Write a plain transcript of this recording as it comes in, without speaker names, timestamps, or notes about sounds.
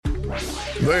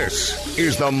This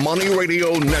is the Money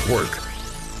Radio Network.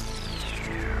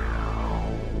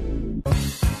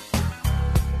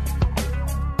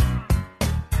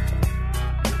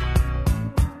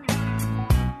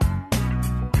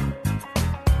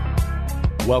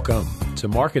 Welcome to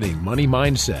Marketing Money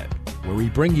Mindset, where we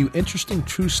bring you interesting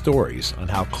true stories on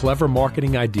how clever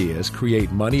marketing ideas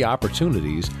create money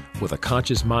opportunities with a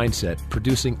conscious mindset,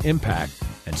 producing impact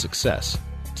and success.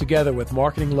 Together with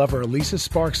marketing lover Elisa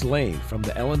Sparks Lane from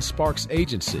the Ellen Sparks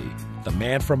Agency, the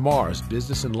man from Mars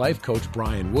business and life coach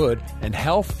Brian Wood, and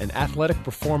health and athletic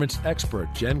performance expert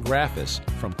Jen Graffis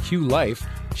from Q Life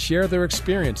share their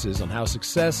experiences on how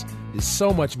success is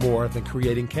so much more than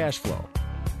creating cash flow.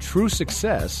 True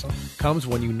success comes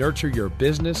when you nurture your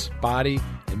business, body,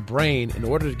 and brain in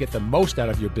order to get the most out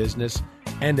of your business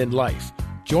and in life.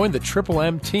 Join the Triple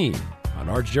M team on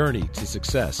our journey to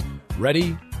success.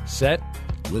 Ready, set,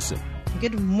 listen.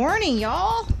 Good morning,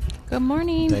 y'all. Good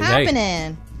morning. Hey,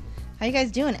 Happening. How you guys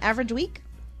doing? Average week?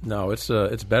 No, it's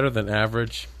better than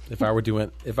average. If I were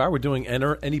doing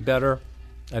any better,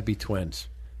 I'd be twins.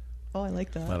 Oh, I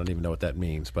like that. I don't even know what that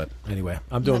means, but anyway,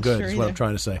 I'm doing Not good. sure Is what I'm either.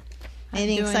 trying to say.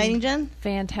 Anything doing exciting, Jen?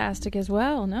 Fantastic as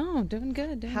well. No, doing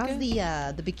good. How's the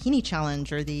bikini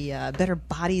challenge or the Better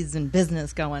Bodies in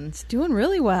Business going? It's doing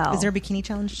really well. Is there a bikini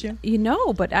challenge too?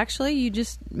 But actually,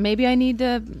 maybe I need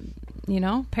to,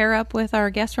 pair up with our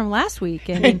guest from last week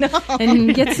and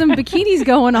get some bikinis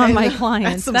going on my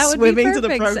clients. Add some That would swimming be to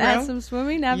perfect. the program. Add some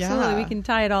swimming. Absolutely. Yeah. We can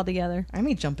tie it all together. I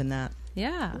may jump in that.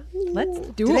 Yeah. Let's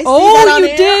do Did I it. say Oh, that on you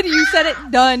air? did. You said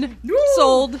it. Done.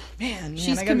 Sold. Man,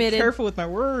 She's I gotta committed. be careful with my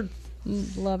word.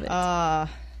 Love it. How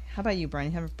about you,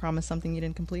 Brian? You haven't promised something you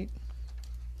didn't complete?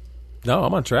 No,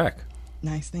 I'm on track.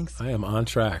 Nice, thanks. I am on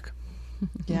track.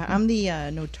 Yeah, I'm the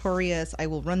notorious I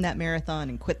will run that marathon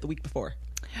and quit the week before.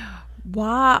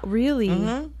 Wow. Really?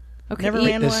 Mm-hmm. Okay. Never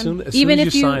ran As one. soon Even as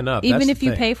if you sign up, even that's if the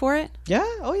you thing. pay for it. Yeah,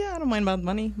 oh yeah, I don't mind about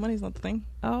money. Money's not the thing.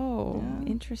 Oh,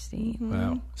 interesting.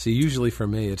 Wow. See, usually for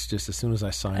me, it's just as soon as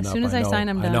I sign up, As soon as I sign,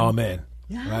 I'm I know done. I'm in.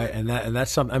 Yeah. Right, and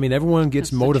that's something. I mean, everyone gets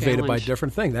That's the motivated by challenge.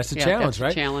 different things. That's the Yeah, challenge, that's the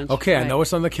right? challenge, Okay, I right. know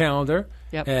it's on the calendar,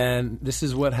 Yep. and this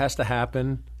is what has to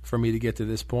happen for me to get to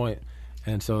this point.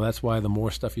 And so that's why the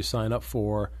more stuff you sign up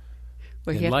for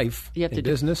Well, in you have, life, you have in to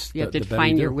business, you have the to better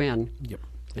define you your do. win. Yep.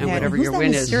 And Yeah, whatever who's your that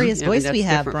win mysterious is, voice that's we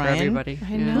have, different Brian? for everybody.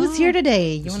 I know. Who's here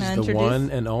today? You This want is to the introduce? one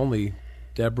and only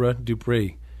Deborah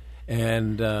Dupree.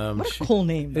 And What a cool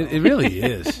name, though. It really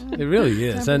is. It really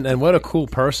is. And what a cool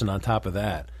person on top of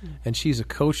that. And she's a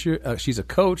coach. She's a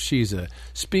coach. She's a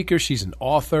speaker. She's an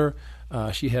author.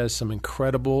 She has some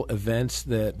incredible events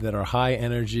that are high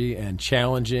energy and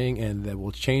challenging and that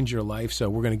will change your life. So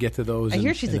we're going to get to those I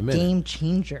hear she's in a minute. game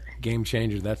changer. Game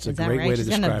changer. That's a Is that great right? way to She's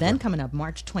got an describe event her. coming up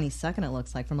March 22nd, it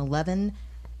looks like, from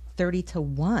 11:30 to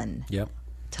 1. Yep.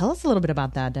 Tell us a little bit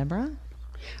about that, Deborah.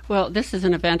 Well, this is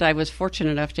an event I was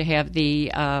fortunate enough to have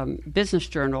the Business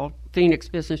Journal, Phoenix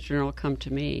Business Journal, come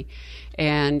to me.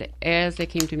 And as they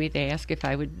came to me, they asked if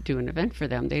I would do an event for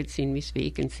them. They'd seen me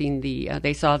speak and seen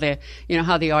they saw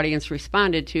how the audience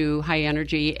responded to high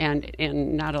energy and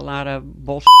not a lot of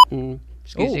bullshit and,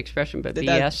 excuse the expression, but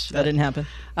BS. That didn't happen.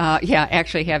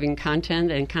 Actually having content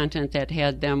that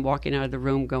had them walking out of the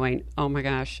room going, oh my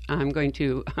gosh, I'm going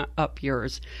to up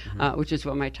yours, which is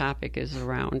what my topic is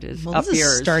around, is Well, up this is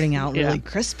yours. starting out Yeah. really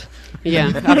crisp. Yeah,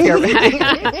 up your,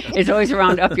 it's always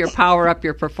around up your power, up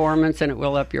your performance, and it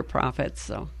will up your profits.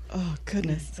 So Oh,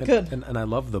 goodness. And, Good. And I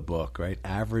love the book, right?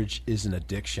 Average is an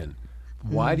addiction.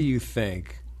 Why do you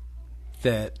think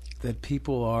that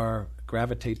people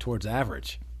gravitate towards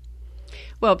average?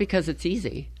 Well, because it's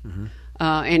easy.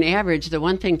 And average, the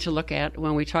one thing to look at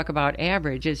when we talk about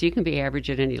average is you can be average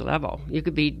at any level. You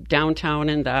could be downtown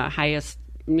in the highest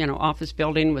office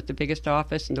building with the biggest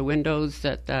office and the windows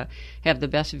that have the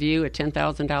best view, a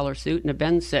 $10,000 suit, and a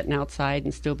Benz sitting outside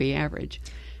and still be average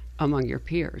among your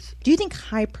peers. Do you think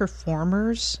high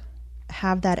performers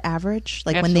have that average?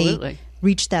 Like when they Absolutely.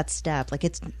 reach that step, like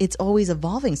it's always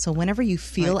evolving. So whenever you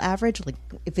feel average, like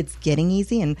if it's getting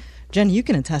easy, and Jen, you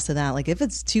can attest to that. Like if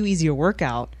it's too easy to work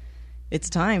out, it's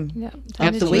time. Yeah, time to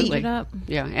Absolutely. change it up.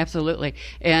 Yeah, absolutely.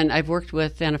 And I've worked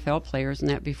with NFL players and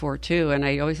that before too. And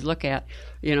I always look at,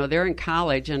 they're in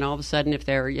college and all of a sudden if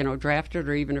they're, drafted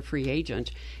or even a free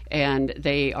agent and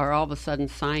they are all of a sudden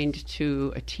signed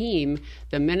to a team,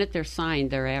 the minute they're signed,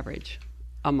 they're average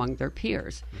among their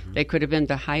peers. They could have been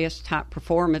the highest top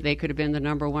performer. They could have been the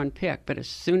number one pick. But as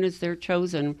soon as they're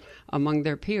chosen among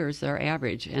their peers, they're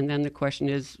average. And then the question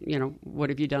is,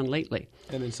 what have you done lately?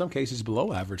 And in some cases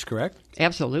below average, correct?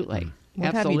 Absolutely.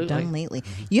 What Absolutely. have you done lately?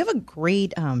 You have a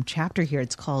great chapter here.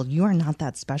 It's called "You Are Not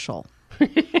That Special."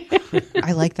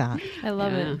 I like that. I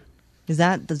love it. Does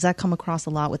that come across a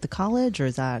lot with the college, or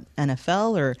is that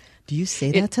NFL, or do you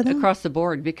say that to them? Across the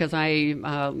board, because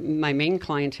my main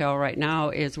clientele right now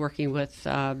is working with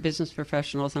business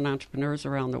professionals and entrepreneurs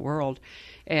around the world.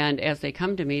 And as they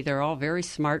come to me, they're all very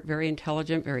smart, very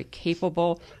intelligent, very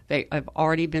capable. They have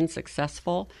already been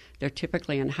successful. They're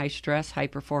typically in high stress, high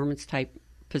performance type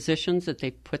positions that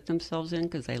they put themselves in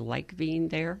because they like being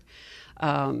there.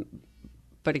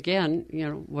 But again,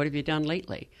 what have you done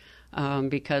lately?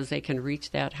 Because they can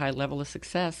reach that high level of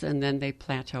success and then they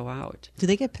plateau out. Do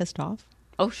they get pissed off?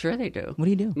 Oh, sure they do. What do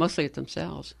you do? Mostly at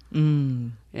themselves.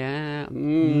 Yeah.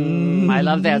 I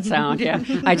love that sound. Yeah.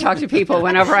 I talk to people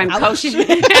whenever I'm coaching.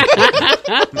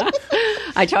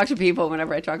 I talk to people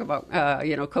whenever I talk about,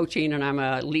 coaching, and I'm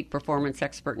a elite performance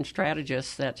expert and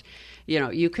strategist, that,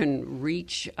 you can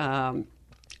reach,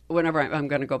 whenever I'm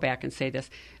going to go back and say this,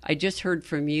 I just heard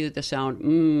from you the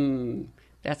sound,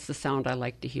 that's the sound I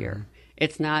like to hear.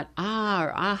 It's not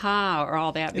or aha or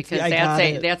all that, because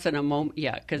that's in a moment.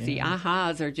 Yeah, because the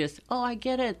ahas are just, I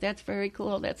get it. That's very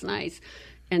cool. That's nice.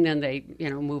 And then they,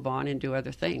 move on and do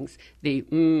other things. The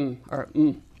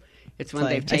it's when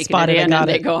they've taken it in and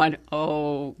they go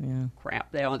on,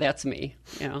 crap. That's me.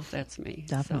 That's me.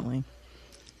 Definitely.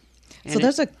 So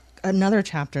there's another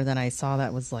chapter that I saw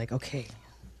that was like, okay,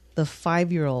 the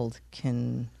 5-year-old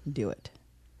can do it.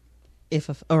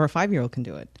 Or a 5-year-old can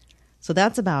do it. So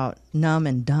that's about numb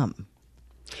and dumb.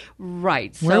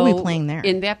 Right. Where are we playing there?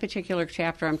 In that particular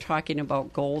chapter, I'm talking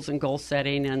about goals and goal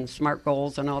setting and SMART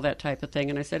goals and all that type of thing.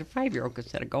 And I said a 5-year-old could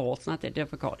set a goal. It's not that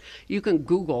difficult. You can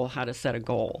Google how to set a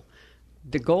goal.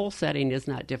 The goal setting is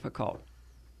not difficult.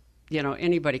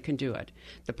 Anybody can do it.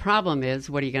 The problem is,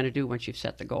 what are you going to do once you've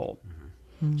set the goal?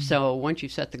 Mm-hmm. So once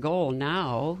you've set the goal,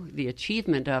 now the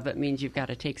achievement of it means you've got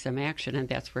to take some action, and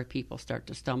that's where people start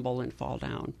to stumble and fall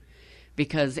down.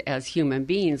 Because as human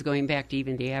beings, going back to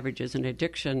even the Averages and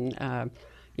Addiction,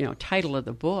 title of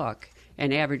the book,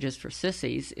 and Averages for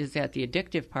Sissies, is that the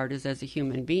addictive part is, as a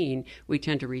human being, we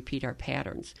tend to repeat our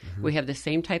patterns. Mm-hmm. We have the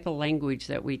same type of language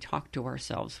that we talk to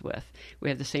ourselves with. We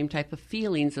have the same type of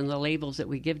feelings and the labels that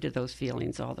we give to those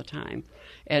feelings all the time.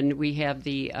 And we have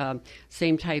the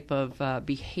same type of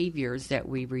behaviors that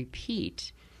we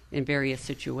repeat in various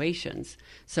situations.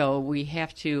 So we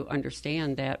have to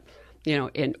understand that,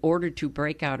 in order to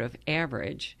break out of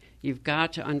average, you've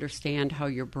got to understand how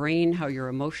your brain, how your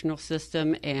emotional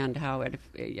system, and how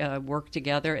it work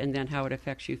together, and then how it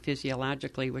affects you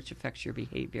physiologically, which affects your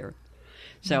behavior.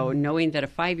 So knowing that a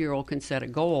 5-year-old can set a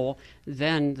goal,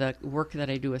 then the work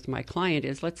that I do with my client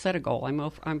is, let's set a goal.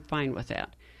 I'm fine with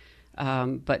that.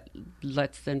 But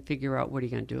let's then figure out what are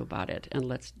you going to do about it. And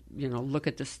let's, look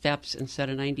at the steps and set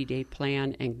a 90-day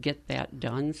plan and get that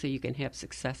done so you can have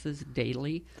successes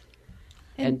daily.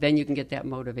 And then you can get that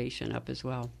motivation up as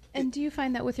well. And do you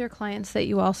find that with your clients that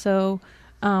you also,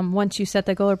 once you set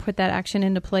the goal or put that action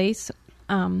into place,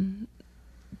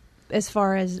 as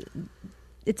far as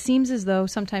it seems as though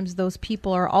sometimes those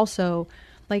people are also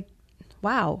like,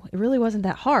 wow, it really wasn't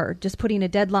that hard, just putting a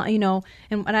deadline, and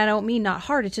I don't mean not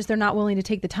hard, it's just they're not willing to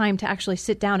take the time to actually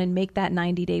sit down and make that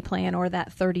 90-day plan or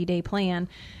that 30-day plan.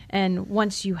 And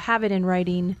once you have it in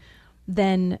writing,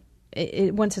 then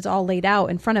once it's all laid out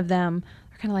in front of them,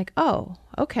 kind of like, oh,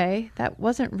 okay, that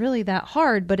wasn't really that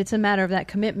hard, but it's a matter of that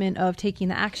commitment of taking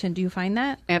the action. Do you find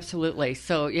that? Absolutely.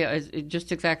 So, yeah,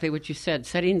 just exactly what you said.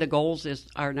 Setting the goals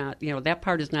are not, that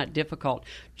part is not difficult.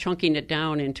 Chunking it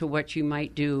down into what you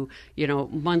might do,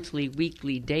 monthly,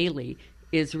 weekly, daily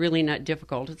is really not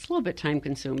difficult. It's a little bit time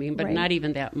consuming, but not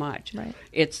even that much. Right.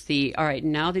 It's all right,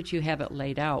 now that you have it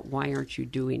laid out, why aren't you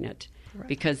doing it? Right.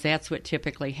 Because that's what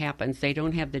typically happens. They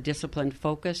don't have the disciplined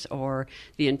focus or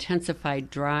the intensified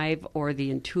drive or the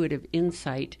intuitive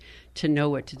insight to know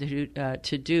what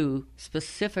to do,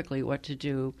 specifically what to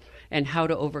do, and how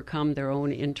to overcome their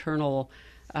own internal,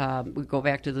 we go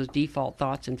back to those default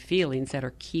thoughts and feelings that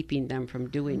are keeping them from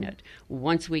doing it.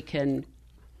 Once we can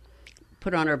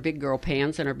put on our big girl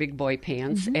pants and our big boy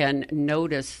pants and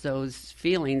notice those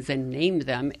feelings and name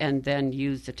them, and then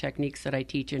use the techniques that I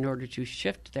teach in order to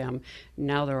shift them,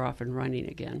 now they're off and running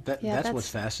again. That's what's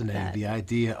fascinating, the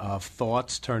idea of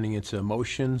thoughts turning into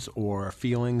emotions or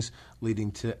feelings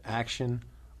leading to action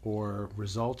or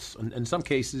results, in some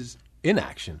cases,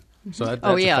 inaction. So that's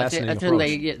a fascinating until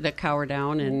approach. they cower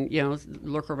down and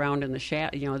lurk around in the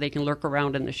shadow. They can lurk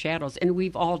around in the shadows, and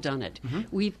we've all done it.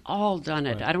 We've all done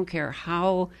it. Right. I don't care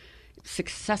how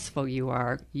successful you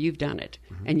are, you've done it,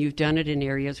 and you've done it in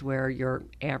areas where you're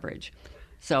average.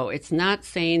 So it's not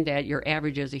saying that you're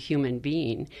average as a human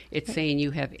being. It's saying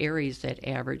you have areas that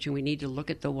average, and we need to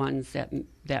look at the ones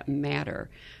that matter.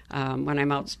 When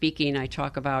I'm out speaking, I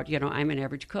talk about, I'm an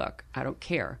average cook. I don't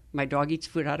care. My dog eats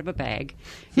food out of a bag,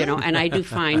 and I do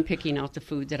fine picking out the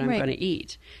food that I'm going to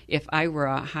eat. If I were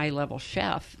a high-level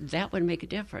chef, that would make a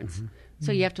difference. Mm-hmm.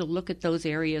 So you have to look at those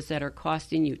areas that are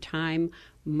costing you time,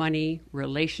 money,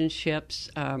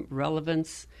 relationships,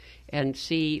 relevance, and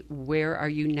see where are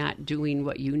you not doing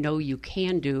what you know you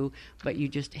can do, but you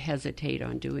just hesitate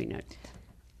on doing it.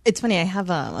 It's funny, I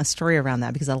have a story around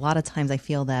that because a lot of times I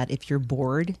feel that if you're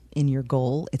bored in your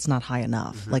goal, it's not high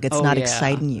enough. Mm-hmm. Like, it's not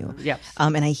exciting you. Yes.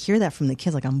 And I hear that from the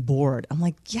kids, like, I'm bored. I'm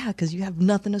like, yeah, because you have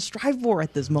nothing to strive for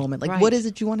at this moment. Like, what is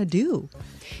it you want to do?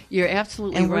 You're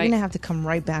absolutely right. And we're going to have to come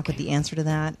right back with the answer to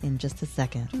that in just a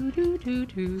second.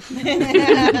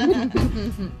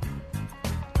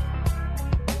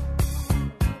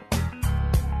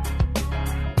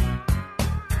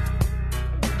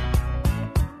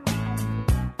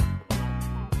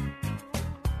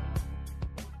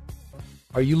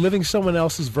 Are you living someone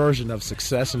else's version of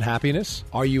success and happiness?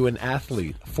 Are you an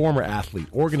athlete, former athlete,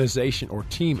 organization, or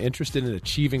team interested in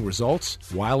achieving results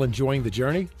while enjoying the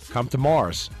journey? Come to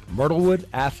Mars, Myrtlewood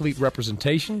Athlete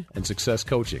Representation and Success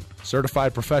Coaching.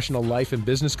 Certified professional life and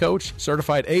business coach,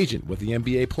 certified agent with the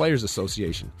NBA Players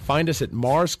Association. Find us at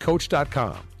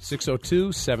marscoach.com.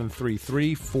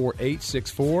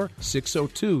 602-733-4864,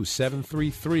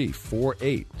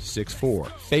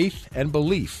 602-733-4864. Faith and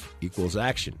belief equals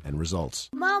action and results.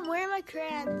 Mom, where are my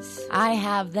crayons? I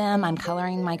have them. I'm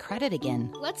coloring my credit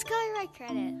again. What's Color My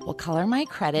Credit? Well, Color My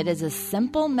Credit is a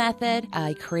simple method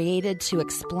I created to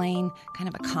explain kind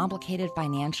of a complicated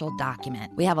financial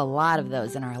document. We have a lot of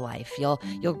those in our life. You'll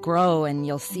grow and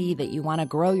you'll see that you want to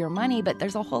grow your money, but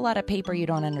there's a whole lot of paper you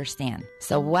don't understand.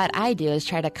 So what I do is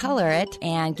try to color it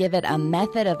and give it a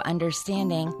method of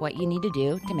understanding what you need to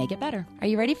do to make it better. Are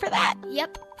you ready for that?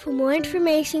 Yep. For more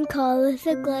information, call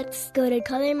Alyssa Glutz. Go to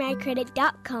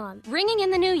colormycredit.com. Ringing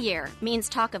in the new year means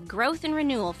talk of growth and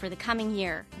renewal for the coming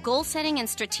year. Goal setting and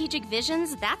strategic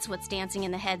visions, that's what's dancing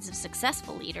in the heads of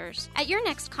successful leaders. At your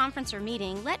next conference or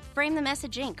meeting, let Frame the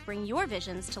Message Inc. bring your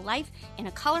visions to life in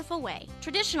a colorful way.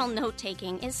 Traditional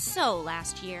note-taking is so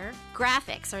last year.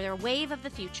 Graphics are their wave of the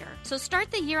future. So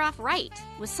start the year off right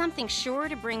with something sure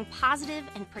to bring positive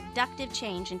and productive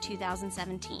change in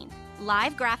 2017.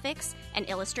 Live graphics and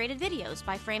illustrated videos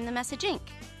by Frame the Message Inc.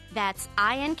 That's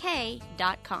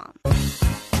INK.com.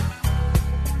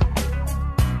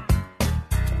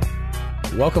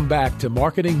 Welcome back to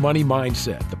Marketing Money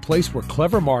Mindset, the place where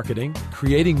clever marketing,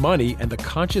 creating money, and the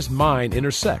conscious mind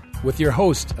intersect, with your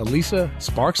hosts, Elisa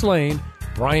Sparks Lane,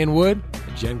 Brian Wood,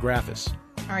 and Jen Graffis.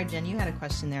 All right, Jen, you had a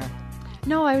question there.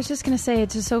 No, I was just going to say,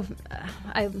 it's just so,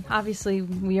 obviously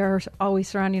we are always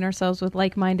surrounding ourselves with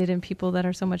like-minded and people that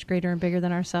are so much greater and bigger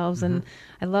than ourselves. Mm-hmm. And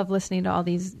I love listening to all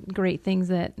these great things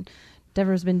that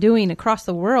Deborah's been doing across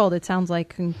the world, it sounds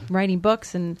like, and writing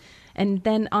books. And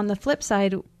then on the flip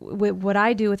side, what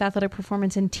I do with athletic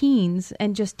performance in teens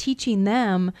and just teaching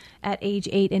them at age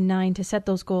 8 and 9 to set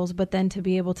those goals, but then to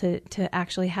be able to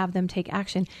actually have them take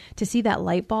action, to see that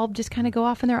light bulb just kind of go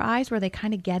off in their eyes where they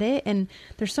kind of get it. And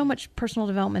there's so much personal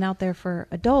development out there for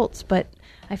adults, but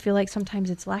I feel like sometimes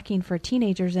it's lacking for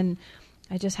teenagers. And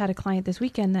I just had a client this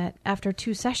weekend that after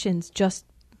 2 sessions, just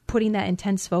putting that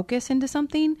intense focus into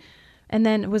something, and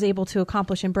then was able to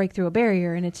accomplish and break through a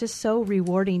barrier. And it's just so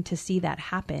rewarding to see that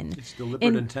happen. It's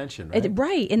deliberate intention, right?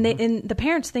 Right. And and the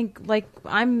parents think, like,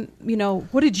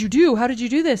 what did you do? How did you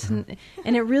do this? And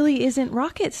it really isn't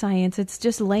rocket science. It's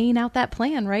just laying out that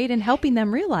plan, right? And helping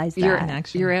them realize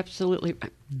that. You're absolutely,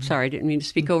 sorry, I didn't mean to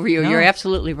speak over you. No. You're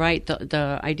absolutely right.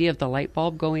 The idea of the light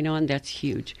bulb going on, that's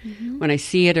huge. Mm-hmm. When I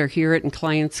see it or hear it in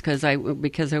clients, because I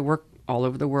work all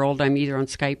over the world, I'm either on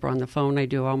Skype or on the phone. I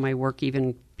do all my work,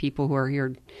 even people who are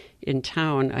here in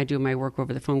town, I do my work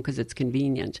over the phone because it's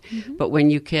convenient. Mm-hmm. But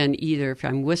when you can either, if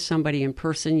I'm with somebody in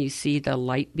person, you see the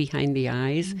light behind the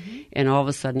eyes, mm-hmm. and all of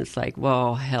a sudden it's like,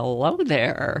 well, hello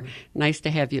there. Mm-hmm. Nice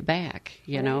to have you back,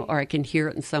 you know, or I can hear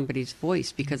it in somebody's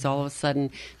voice because all of a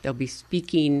sudden they'll be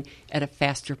speaking at a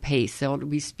faster pace. They'll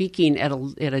be speaking at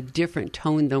a different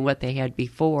tone than what they had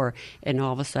before. And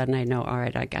all of a sudden I know, all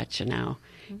right, I got you now.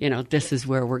 You know, this is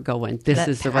where we're going. This that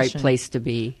is the passion. Right place to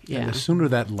be. Yeah. And the sooner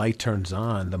that light turns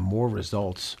on, the more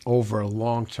results over a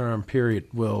long-term period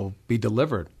will be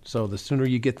delivered. So the sooner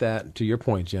you get that, to your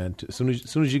point, Jen, as soon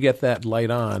as you get that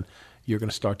light on, you're going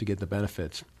to start to get the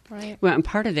benefits. Right. Well, and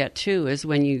part of that, too, is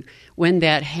when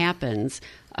that happens,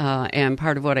 and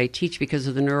part of what I teach because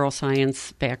of the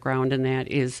neuroscience background in that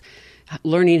is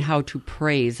learning how to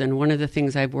praise. And one of the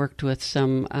things I've worked with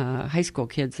some high school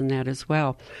kids in that as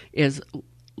well is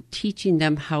teaching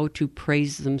them how to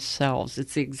praise themselves.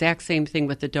 It's the exact same thing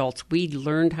with adults. We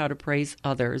learned how to praise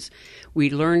others. We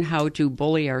learn how to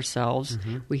bully ourselves.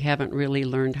 We haven't really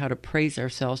learned how to praise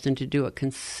ourselves and to do it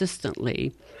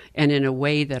consistently and in a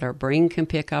way that our brain can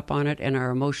pick up on it and our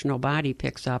emotional body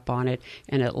picks up on it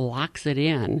and it locks it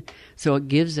in. So it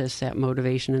gives us that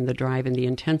motivation and the drive and the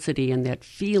intensity and that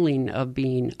feeling of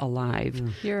being alive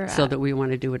so that we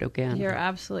want to do it again. You're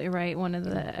absolutely right. One of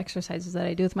the exercises that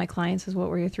I do with my clients is what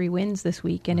were your 3 wins this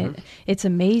week? And it's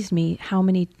amazed me how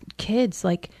many kids,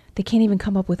 like, they can't even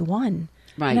come up with one.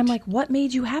 Right. And I'm like, what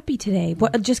made you happy today?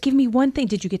 What? Just give me one thing.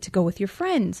 Did you get to go with your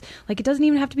friends? Like, it doesn't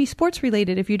even have to be sports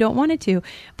related if you don't want it to.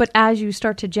 But as you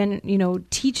start to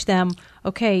teach them,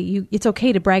 okay, it's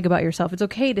okay to brag about yourself. It's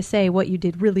okay to say what you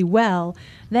did really well.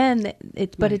 Then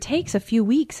but it takes a few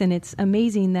weeks, and it's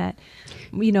amazing that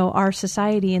our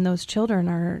society and those children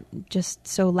are just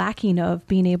so lacking of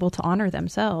being able to honor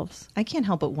themselves. I can't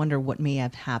help but wonder what may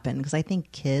have happened, because I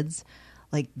think kids,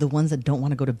 like the ones that don't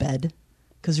want to go to bed,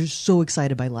 because they're so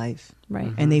excited by life.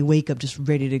 Right. And they wake up just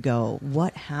ready to go.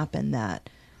 What happened that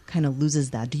kind of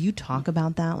loses that? Do you talk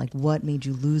about that? Like, what made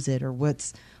you lose it, or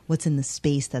what's in the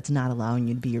space that's not allowing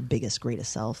you to be your biggest,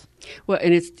 greatest self? Well,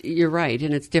 and you're right,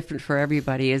 and it's different for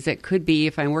everybody. As it could be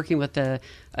if I'm working with the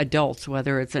adults,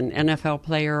 whether it's an NFL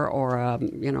player or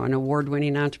an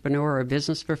award-winning entrepreneur or a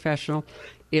business professional,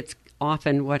 it's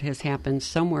often what has happened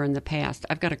somewhere in the past.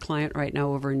 I've got a client right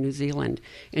now over in New Zealand,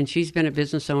 and she's been a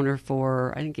business owner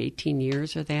for, I think, 18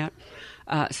 years or that,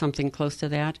 something close to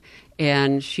that.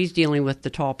 And she's dealing with the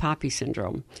tall poppy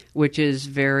syndrome, which is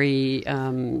very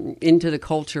into the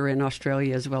culture in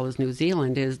Australia as well as New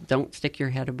Zealand, is don't stick your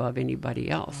head above anybody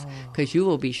else, because you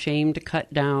will be shamed,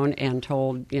 cut down, and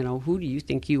told, who do you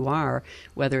think you are,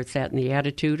 whether it's that in the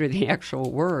attitude or the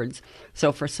actual words.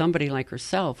 So for somebody like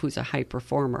herself, who's a high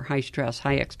performer, high stress,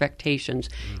 high expectations,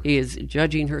 is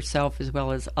judging herself as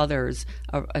well as others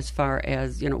as far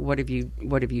as, what have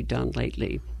you done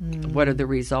lately? What are the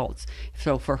results?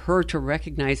 So for her to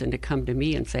recognize and to come to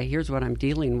me and say, here's what I'm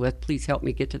dealing with, please help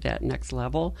me get to that next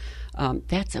level,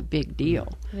 that's a big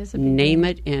deal. It is a big Name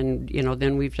deal. it, and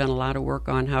then we've done a lot of work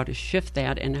on how to shift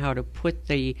that and how to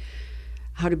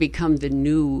become the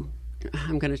new,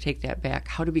 I'm going to take that back,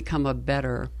 how to become a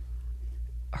better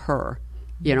her,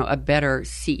 a better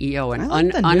CEO and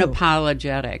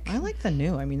unapologetic. I like the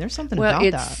new. I mean, there's something about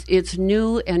that. It's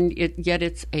new, and yet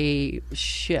it's a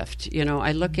shift.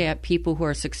 I look at people who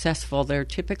are successful. They're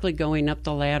typically going up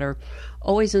the ladder,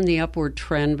 always in the upward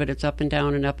trend, but it's up and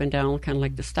down, kind of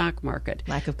like the stock market.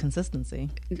 Lack of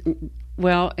consistency.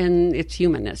 Well, and it's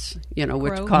humanness,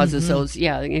 which causes those,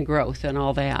 and growth and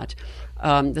all that.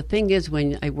 The thing is,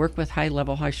 when I work with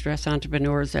high-level, high-stress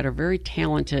entrepreneurs that are very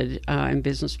talented and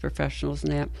business professionals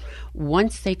and that,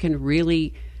 once they can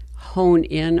really hone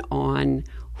in on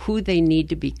who they need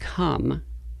to become,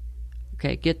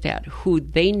 get that, who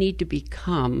they need to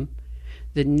become,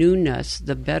 the newness,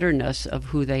 the betterness of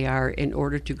who they are in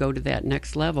order to go to that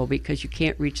next level, because you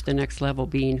can't reach the next level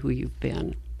being who you've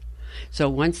been. So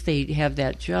once they have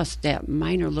that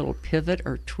minor little pivot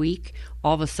or tweak,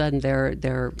 all of a sudden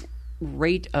their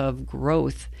rate of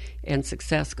growth and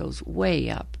success goes way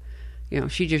up.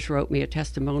 She just wrote me a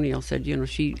testimonial, said,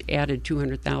 she added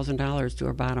 $200,000 to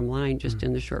her bottom line just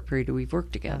in the short period that we've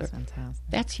worked together. That's fantastic.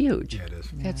 That's huge. Yeah, it is.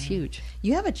 That's huge.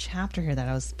 You have a chapter here that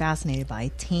I was fascinated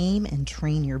by, Tame and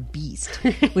Train Your Beast,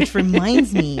 which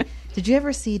reminds me, did you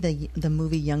ever see the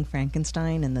movie Young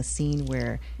Frankenstein, and the scene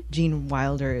where Gene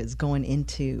Wilder is going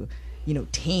into,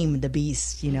 tame the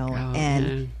beast,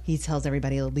 and he tells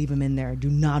everybody to leave him in there, do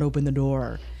not open the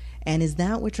door. And is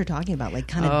that what you're talking about? Like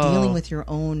kind of dealing with your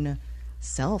own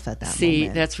self at that moment? See,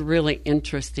 that's really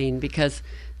interesting, because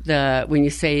when you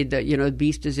say that, the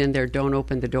beast is in there, don't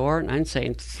open the door, and I'm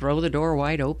saying throw the door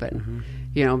wide open,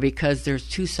 because there's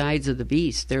two sides of the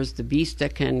beast. There's the beast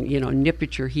that can, nip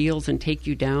at your heels and take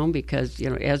you down, because,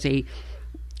 as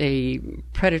a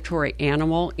predatory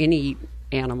animal, any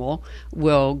animal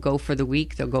will go for the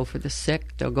weak, they'll go for the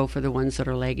sick, they'll go for the ones that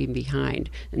are lagging behind.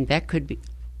 And that could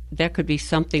be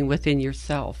something within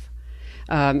yourself.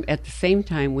 At the same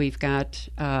time, we've got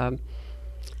the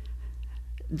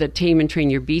Tame and Train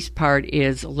Your Beast part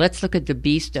is, let's look at the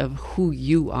beast of who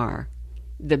you are.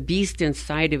 The beast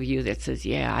inside of you that says,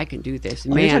 yeah, I can do this.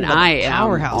 Man, I am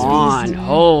powerhouse on. beast.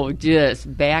 Oh,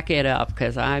 just back it up,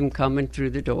 because I'm coming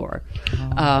through the door.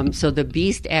 So the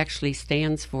beast actually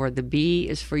stands for, the B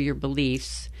is for your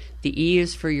beliefs, the E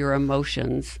is for your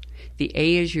emotions, the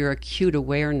A is your acute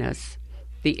awareness,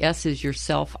 The S is your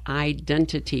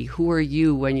self-identity. Who are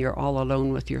you when you're all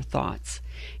alone with your thoughts?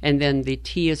 And then the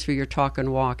T is for your talk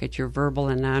and walk. It's your verbal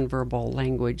and nonverbal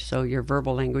language. So your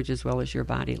verbal language as well as your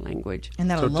body language. And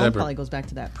that So alone Deborah- probably goes back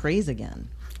to that praise again.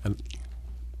 And-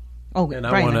 Oh, And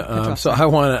Brian, I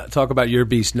want to talk about your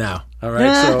beast now. All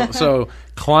right. So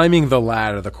climbing the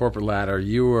ladder, the corporate ladder,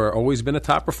 you were always been a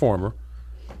top performer,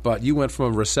 but you went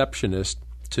from a receptionist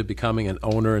to becoming an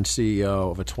owner and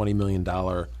CEO of a $20 million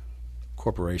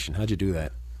corporation. How'd you do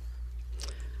that?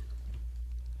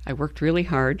 I worked really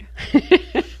hard.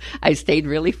 I stayed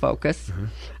really focused. Mm-hmm.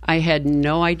 I had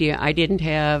no idea. I didn't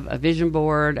have a vision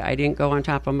board. I didn't go on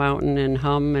top of a mountain and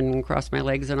hum and cross my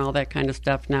legs and all that kind of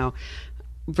stuff. Now,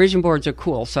 vision boards are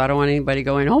cool, so I don't want anybody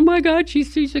going, oh, my God,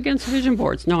 she's against vision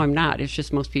boards. No, I'm not. It's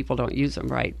just most people don't use them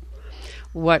right.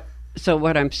 So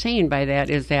what I'm saying by that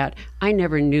is that I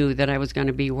never knew that I was going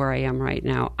to be where I am right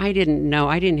now. I didn't know.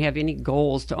 I didn't have any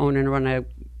goals to own and run a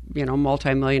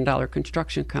multi-million-dollar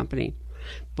construction company.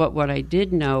 But what I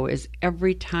did know is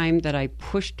every time that I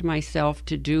pushed myself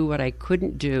to do what I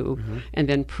couldn't do and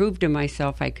then proved to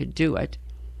myself I could do it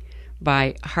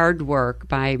by hard work,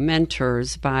 by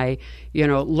mentors, by,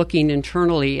 looking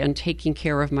internally and taking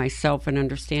care of myself and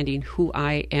understanding who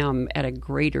I am at a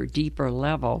greater, deeper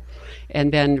level,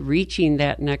 and then reaching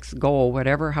that next goal,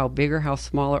 whatever, how big or how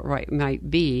small it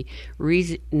might be,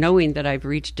 knowing that I've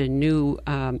reached a new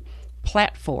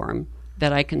platform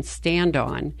that I can stand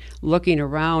on, looking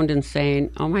around and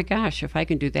saying, oh my gosh, if I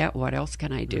can do that, what else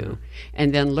can I do? Mm-hmm.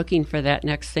 And then looking for that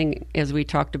next thing, as we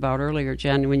talked about earlier,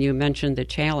 Jen, when you mentioned the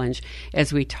challenge,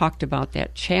 as we talked about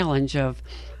that challenge of,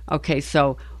 okay,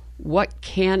 so what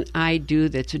can I do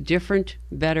that's different,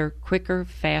 better, quicker,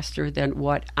 faster than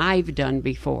what I've done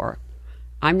before?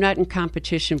 I'm not in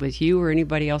competition with you or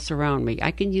anybody else around me. I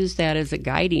can use that as a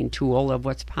guiding tool of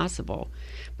what's possible,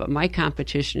 but my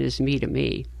competition is me to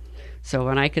me. So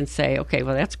when I can say, okay,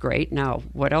 well, that's great. Now,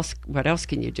 what else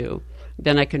can you do?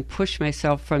 Then I can push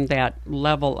myself from that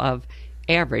level of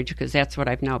average, because that's what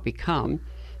I've now become,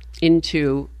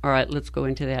 into, all right, let's go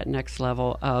into that next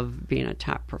level of being a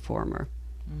top performer.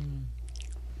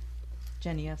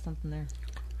 Jenny, you have something there?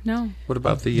 No. What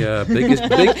about the biggest?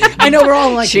 I know we're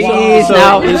all like, Jeez,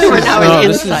 wow. we're now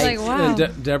in insight. Like, wow.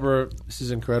 Deborah, this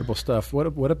is incredible stuff.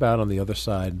 What about on the other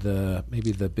side,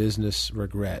 maybe the business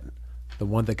regret? The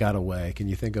one that got away. Can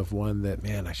you think of one that,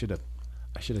 man, I should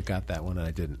have got that one and I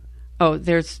didn't? Oh,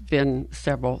 there's been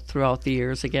several throughout the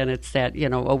years. Again, it's that,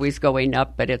 always going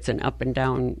up, but it's an up and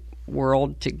down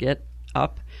world to get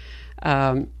up.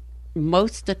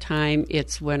 Most of the time,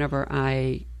 it's whenever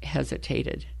I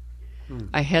hesitated.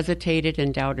 I hesitated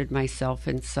and doubted myself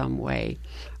in some way.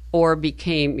 Or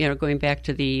became, going back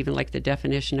to even like the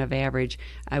definition of average,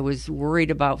 I was worried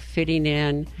about fitting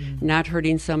in, not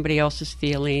hurting somebody else's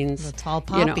feelings. The tall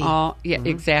poppy.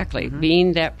 Exactly.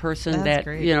 Being that person That's that,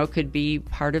 great. could be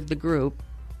part of the group.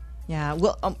 Yeah,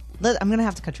 well, I'm going to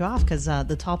have to cut you off because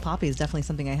the tall poppy is definitely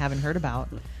something I haven't heard about.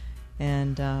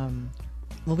 And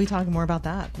we'll be talking more about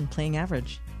that and playing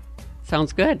average.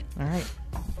 Sounds good. All right.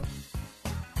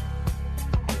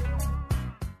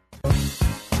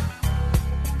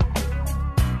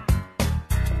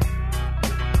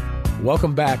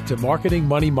 Welcome back to Marketing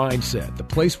Money Mindset, the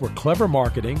place where clever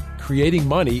marketing, creating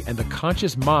money, and the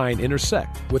conscious mind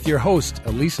intersect, with your hosts,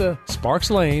 Elisa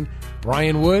Sparks Lane,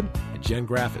 Brian Wood, and Jen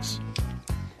Graffis.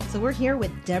 So we're here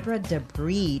with Deborah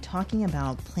Debris talking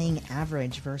about playing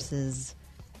average versus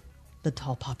the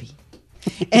tall poppy.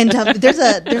 And there's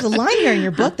a line here in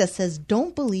your book that says,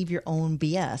 don't believe your own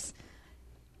BS.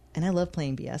 And I love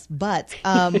playing BS, but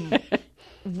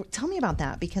tell me about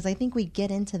that, because I think we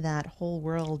get into that whole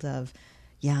world of,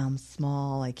 I'm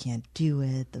small, I can't do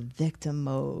it, the victim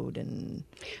mode. And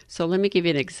so let me give you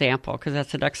an example, because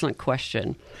that's an excellent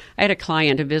question. I had a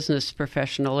client, a business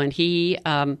professional, and he,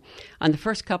 on the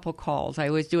first couple calls, I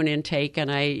always do an intake,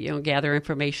 and I gather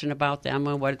information about them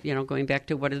and what, going back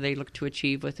to what do they look to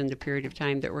achieve within the period of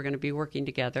time that we're going to be working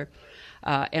together.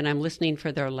 And I'm listening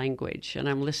for their language, and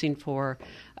I'm listening for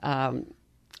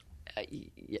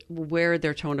where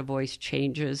their tone of voice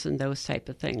changes and those type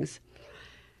of things.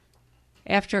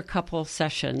 After a couple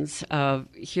sessions of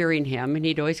hearing him, and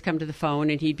he'd always come to the phone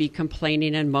and he'd be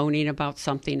complaining and moaning about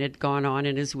something that had gone on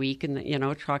in his week and,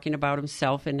 talking about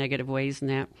himself in negative ways and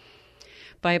that.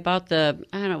 By about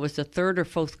it was the third or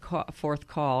fourth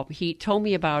call, he told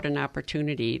me about an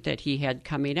opportunity that he had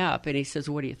coming up, and he says,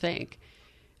 what do you think?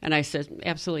 And I said,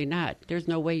 absolutely not. There's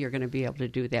no way you're going to be able to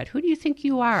do that. Who do you think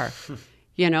you are?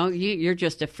 You're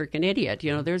just a freaking idiot.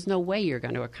 There's no way you're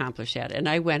going to accomplish that. And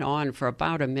I went on for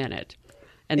about a minute.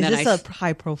 And is then this a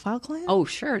high-profile client? Oh,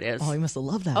 sure it is. Oh, you must have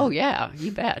loved that. Oh, yeah,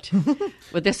 you bet.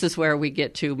 But this is where we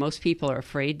get to, most people are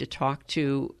afraid to talk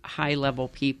to high-level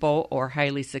people or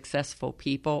highly successful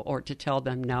people or to tell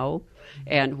them no.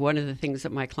 And one of the things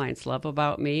that my clients love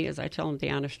about me is I tell them the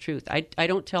honest truth. I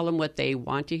don't tell them what they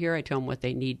want to hear. I tell them what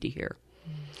they need to hear.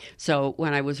 So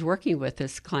when I was working with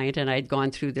this client and I'd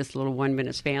gone through this little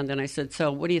 1-minute span, then I said,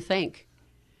 so what do you think?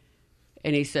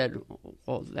 And he said,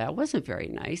 well, that wasn't very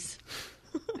nice.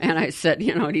 And I said,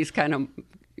 and he's kind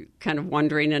of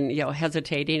wondering and,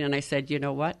 hesitating. And I said, you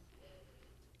know what?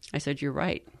 I said, you're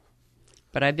right.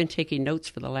 But I've been taking notes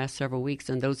for the last several weeks,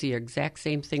 and those are the exact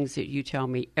same things that you tell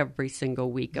me every single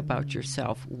week about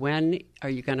yourself. When are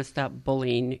you going to stop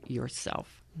bullying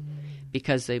yourself?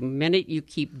 Because the minute you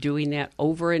keep doing that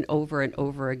over and over and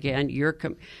over again,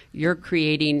 you're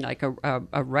creating like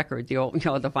a record, the old,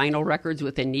 the vinyl records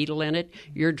with a needle in it.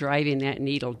 You're driving that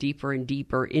needle deeper and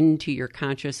deeper into your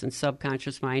conscious and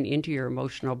subconscious mind, into your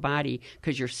emotional body,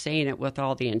 because you're saying it with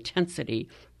all the intensity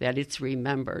that it's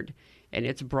remembered. And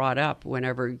it's brought up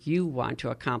whenever you want to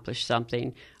accomplish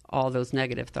something. All those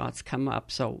negative thoughts come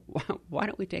up. So why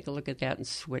don't we take a look at that and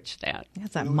switch that?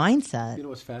 That's that mindset. You know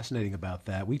what's fascinating about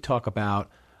that? We talk about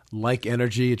like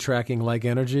energy attracting like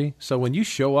energy. So when you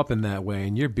show up in that way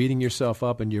and you're beating yourself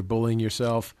up and you're bullying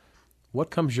yourself, what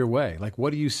comes your way? Like,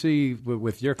 what do you see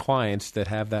with your clients that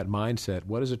have that mindset?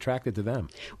 What is attracted to them?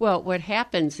 Well, what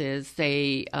happens is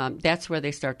that's where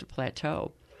they start to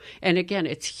plateau. And again,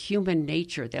 it's human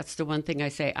nature. That's the one thing I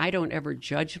say. I don't ever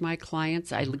judge my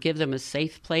clients. I give them a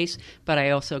safe place, but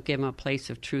I also give them a place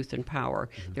of truth and power.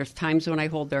 There's times when I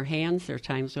hold their hands. There's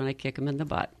times when I kick them in the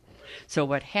butt. So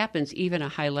what happens, even a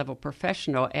high-level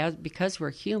professional, because we're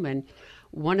human,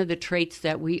 one of the traits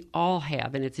that we all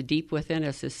have, and it's deep within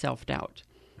us, is self-doubt.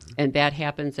 And that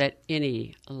happens at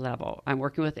any level. I'm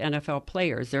working with NFL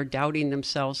players. They're doubting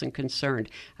themselves and concerned.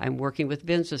 I'm working with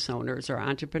business owners or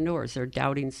entrepreneurs. They're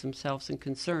doubting themselves and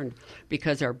concerned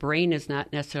because our brain is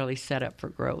not necessarily set up for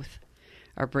growth.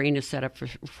 Our brain is set up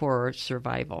for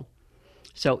survival.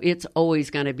 So it's always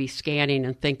going to be scanning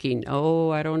and thinking, oh,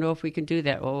 I don't know if we can do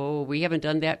that. Oh, we haven't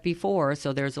done that before.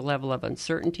 So there's a level of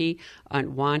uncertainty,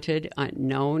 unwanted,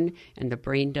 unknown, and the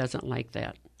brain doesn't like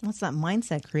that. What's that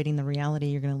mindset creating the reality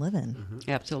you're going to live in?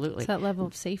 Absolutely. It's that level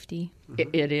of safety.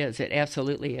 It is. It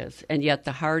absolutely is. And yet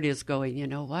the heart is going, you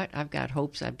know what? I've got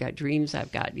hopes. I've got dreams.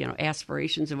 I've got,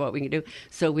 aspirations of what we can do.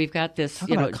 So we've got this,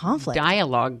 conflict.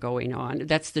 Dialogue going on.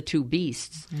 That's the two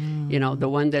beasts. The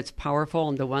one that's powerful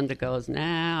and the one that goes,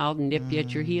 nah, I'll nip you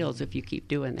at your heels if you keep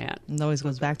doing that. And it always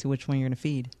goes back to which one you're going to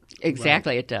feed.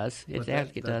 Exactly, right. It does. It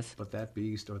does. But that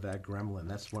beast or that gremlin,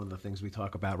 that's one of the things we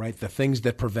talk about, right? The things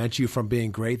that prevent you from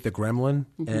being great, the gremlin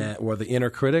or the inner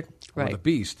critic or the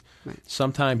beast. Right.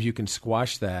 Sometimes you can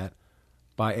squash that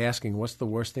by asking, what's the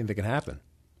worst thing that can happen?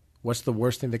 What's the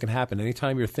worst thing that can happen?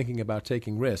 Anytime you're thinking about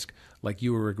taking risk, like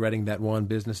you were regretting that one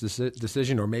business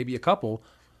decision or maybe a couple,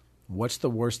 what's the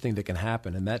worst thing that can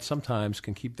happen? And that sometimes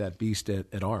can keep that beast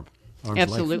at arm's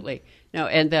Absolutely. length. No,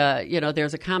 and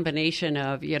there's a combination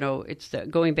of, it's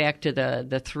going back to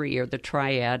the three or the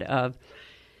triad of,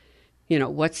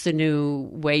 what's the new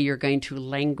way you're going to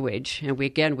language? And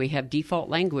we have default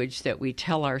language that we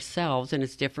tell ourselves, and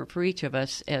it's different for each of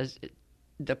us as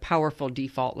the powerful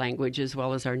default language as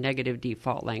well as our negative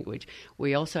default language.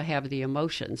 We also have the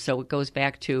emotions. So it goes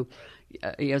back to,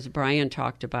 as Brian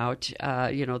talked about,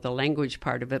 the language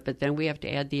part of it, but then we have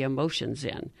to add the emotions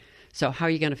in. So how are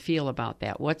you going to feel about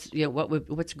that? What's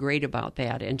great about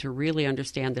that? And to really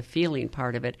understand the feeling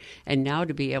part of it, and now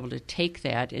to be able to take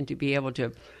that and to be able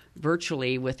to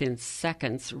virtually within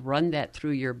seconds run that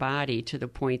through your body to the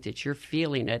point that you're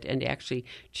feeling it and actually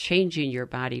changing your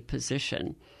body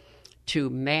position to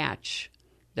match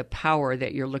the power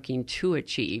that you're looking to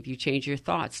achieve. You change your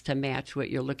thoughts to match what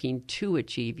you're looking to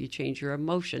achieve. You change your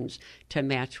emotions to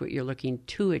match what you're looking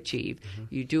to achieve.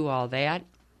 You do all that,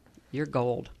 you're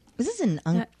gold. This is an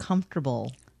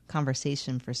uncomfortable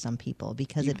conversation for some people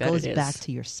because it goes back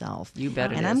to yourself. You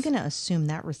bet it is. And I'm going to assume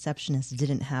that receptionist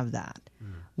didn't have that.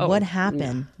 What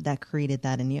happened that created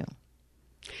that in you?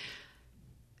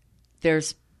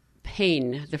 There's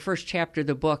pain. The first chapter of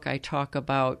the book, I talk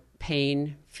about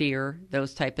pain, fear,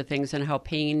 those type of things, and how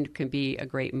pain can be a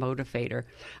great motivator.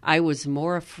 I was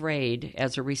more afraid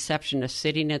as a receptionist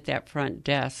sitting at that front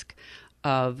desk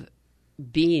of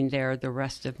being there the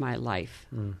rest of my life.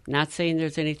 Not saying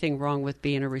there's anything wrong with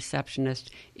being a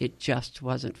receptionist. It just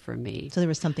wasn't for me. So there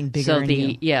was something bigger in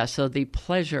you. Yeah, so the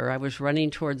pleasure, I was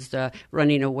running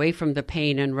away from the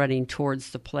pain and running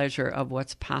towards the pleasure of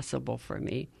what's possible for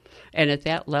me. And at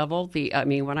that level,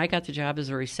 when I got the job as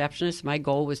a receptionist, my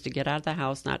goal was to get out of the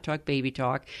house, not talk baby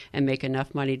talk, and make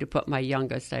enough money to put my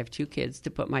youngest, I have 2 kids, to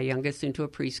put my youngest into a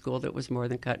preschool that was more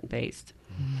than cut and paste.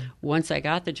 Once I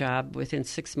got the job, within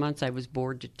 6 months, I was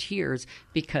bored to tears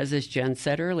because, as Jen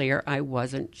said earlier, I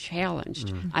wasn't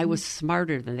challenged. I was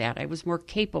smarter than that. I was more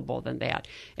capable than that.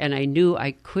 And I knew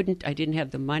I didn't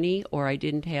have the money or I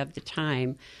didn't have the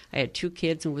time. I had 2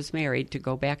 kids and was married to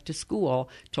go back to school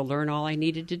to learn all I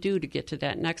needed to do to get to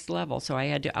that next level. So I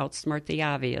had to outsmart the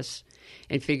obvious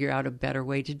and figure out a better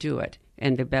way to do it.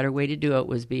 And the better way to do it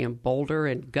was being bolder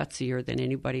and gutsier than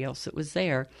anybody else that was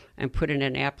there and put in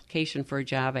an application for a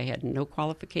job I had no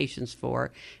qualifications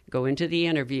for, go into the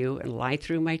interview and lie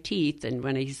through my teeth. And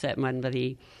when he said,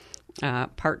 the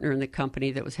partner in the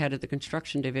company that was head of the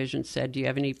construction division said, "Do you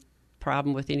have any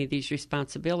problem with any of these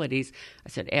responsibilities?" I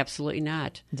said, "Absolutely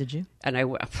not." Did you? And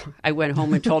I went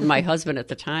home and told my husband at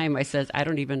the time, I said, "I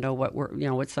don't even know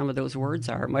what some of those words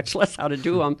are, much less how to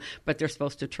do them, but they're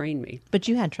supposed to train me." But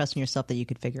you had trust in yourself that you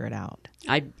could figure it out.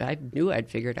 I knew I'd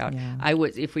figure it out. Yeah.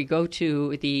 If we go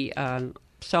to the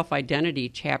self-identity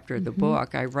chapter of the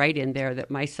book, I write in there that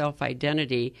my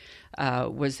self-identity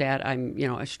was that I'm,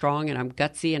 strong and I'm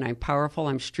gutsy and I'm powerful.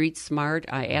 I'm street smart.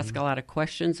 I ask a lot of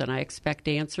questions and I expect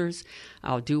answers.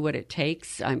 I'll do what it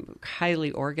takes. I'm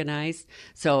highly organized.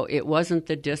 So it wasn't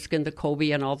the DISC and the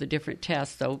COBE and all the different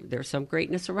tests, though there's some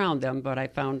greatness around them, but I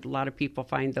found a lot of people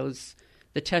find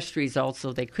the test results,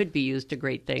 so they could be used to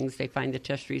great things. They find the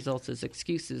test results as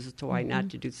excuses as to why not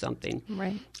to do something.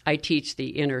 Right. I teach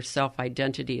the inner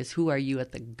self-identity is who are you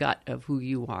at the gut of who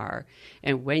you are.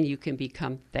 And when you can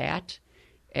become that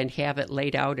and have it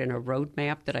laid out in a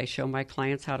roadmap that I show my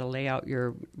clients how to lay out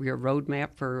your roadmap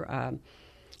for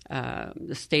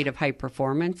the state of high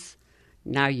performance,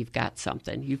 now you've got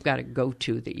something. You've got a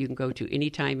go-to that you can go to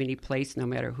anytime, any place, no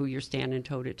matter who you're standing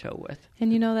toe-to-toe with.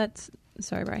 And that's...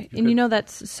 Sorry, Bri. And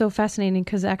that's so fascinating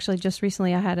because actually just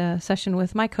recently I had a session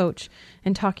with my coach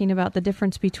and talking about the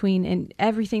difference between, and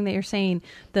everything that you're saying,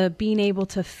 the being able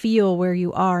to feel where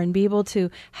you are and be able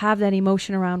to have that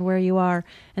emotion around where you are.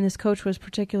 And this coach was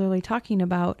particularly talking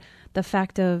about the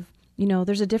fact of,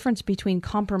 there's a difference between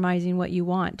compromising what you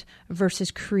want versus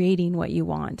creating what you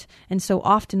want. And so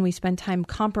often we spend time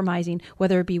compromising,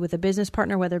 whether it be with a business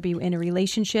partner, whether it be in a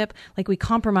relationship, like we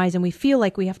compromise and we feel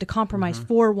like we have to compromise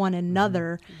for one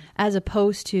another, as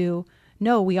opposed to,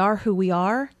 no, we are who we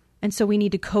are. And so we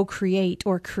need to co-create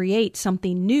or create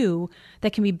something new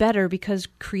that can be better, because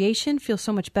creation feels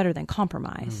so much better than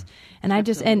compromise. And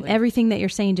and everything that you're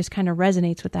saying just kind of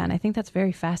resonates with that. And I think that's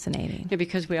very fascinating. Yeah,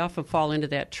 because we often fall into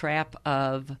that trap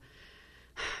of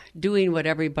doing what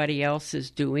everybody else is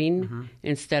doing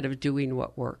instead of doing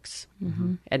what works.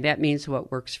 And that means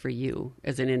what works for you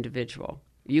as an individual.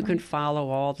 You can follow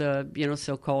all the,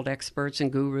 so-called experts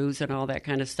and gurus and all that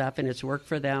kind of stuff, and it's worked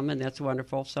for them, and that's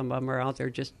wonderful. Some of them are out there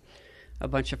just a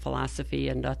bunch of philosophy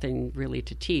and nothing really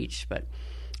to teach. But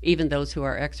even those who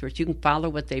are experts, you can follow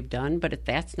what they've done, but if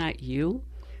that's not you,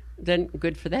 then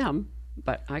good for them.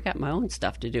 But I got my own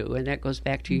stuff to do, and that goes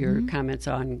back to your comments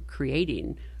on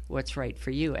creating what's right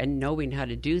for you and knowing how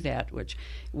to do that, which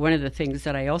one of the things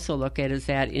that I also look at is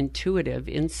that intuitive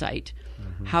insight.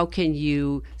 How can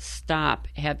you stop,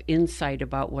 have insight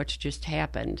about what's just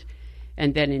happened,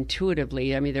 and then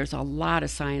intuitively, there's a lot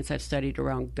of science I've studied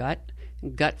around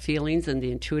gut feelings and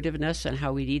the intuitiveness and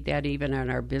how we need that even in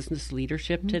our business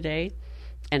leadership today,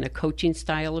 and a coaching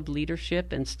style of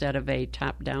leadership instead of a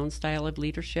top-down style of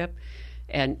leadership,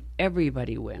 and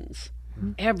everybody wins.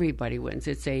 Everybody wins.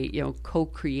 It's a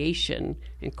co-creation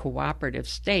and cooperative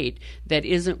state that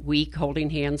isn't weak, holding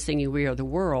hands, singing "We Are the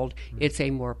World." It's a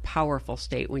more powerful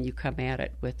state when you come at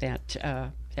it with that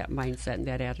mindset and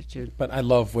that attitude. But I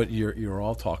love what you're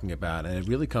all talking about, and it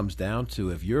really comes down to,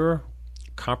 if you're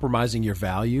compromising your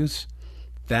values,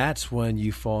 that's when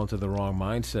you fall into the wrong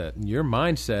mindset. And your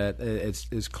mindset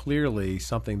is clearly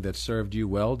something that served you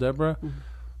well, Deborah.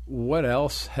 What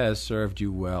else has served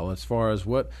you well, as far as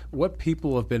what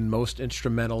people have been most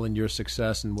instrumental in your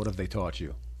success, and what have they taught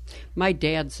you? My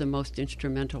dad's the most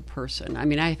instrumental person.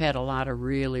 I've had a lot of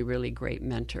really, really great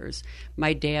mentors.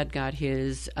 My dad got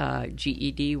his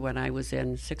GED when I was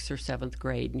in 6th or 7th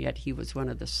grade, and yet he was one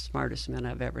of the smartest men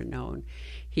I've ever known.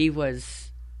 He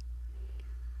was,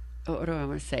 what do I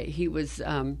want to say? He was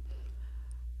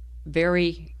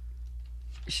very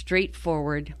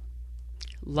straightforward,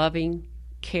 loving,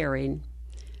 caring,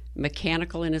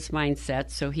 mechanical in his mindset,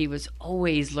 so he was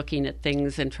always looking at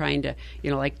things and trying to,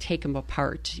 like take them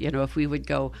apart. If we would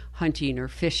go hunting or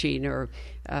fishing or,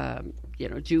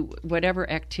 do whatever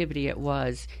activity it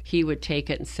was, he would take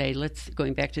it and say,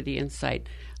 going back to the insight,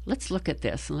 let's look at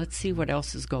this and let's see what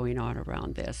else is going on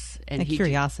around this. And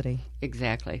curiosity.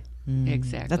 Exactly.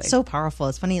 Exactly. That's so powerful.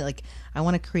 It's funny, like, I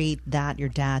want to create your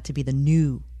dad to be the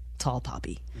new tall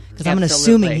Poppy, because I'm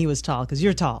assuming he was tall because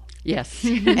you're tall. Yes.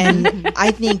 And I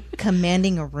think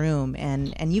commanding a room,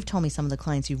 and you've told me some of the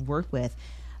clients you've worked with,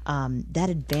 that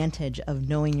advantage of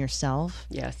knowing yourself,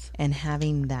 yes, and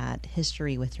having that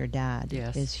history with your dad,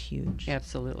 yes, is huge.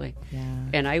 Absolutely. Yeah.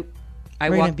 And we're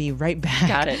going to be right back.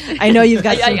 Got it. I know you've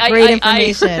got some great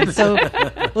information, so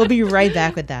we'll be right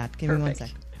back with that. Give me 1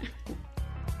 second.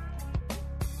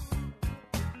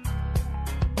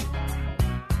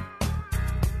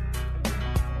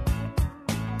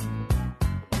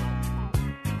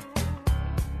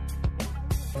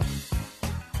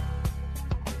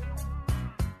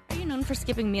 For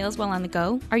skipping meals while on the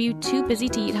go? Are you too busy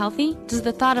to eat healthy? Does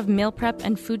the thought of meal prep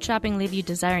and food shopping leave you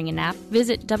desiring a nap?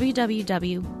 Visit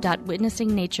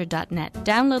www.witnessingnature.net.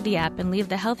 Download the app and leave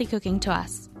the healthy cooking to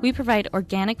us. We provide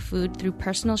organic food through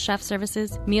personal chef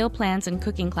services, meal plans, and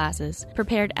cooking classes,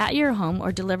 prepared at your home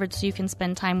or delivered so you can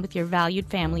spend time with your valued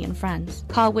family and friends.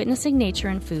 Call Witnessing Nature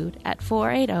and Food at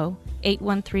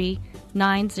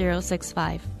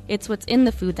 480-813-9065. It's what's in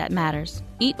the food that matters.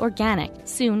 Eat organic,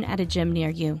 soon at a gym near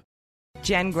you.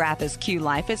 Jen Graffis Q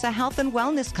Life is a health and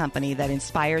wellness company that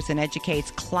inspires and educates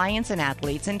clients and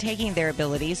athletes in taking their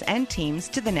abilities and teams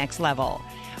to the next level.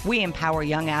 We empower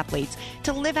young athletes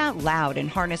to live out loud and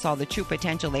harness all the true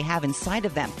potential they have inside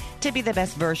of them to be the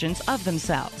best versions of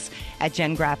themselves. At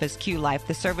Jen Graffis Q Life,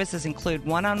 the services include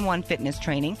one-on-one fitness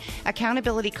training,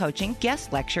 accountability coaching,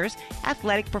 guest lectures,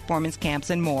 athletic performance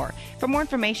camps, and more. For more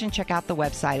information, check out the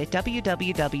website at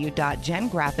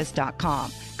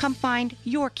www.jengraffis.com. Come find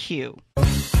your Q.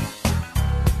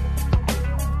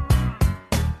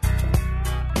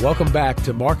 Welcome back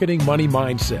to Marketing Money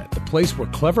Mindset, the place where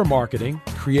clever marketing,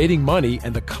 creating money,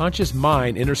 and the conscious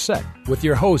mind intersect, with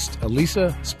your hosts,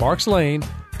 Elisa Sparks Lane,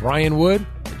 Brian Wood,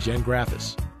 and Jen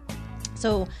Graffis.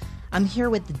 So I'm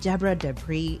here with Deborah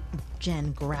Dupree,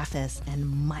 Jen Graffis,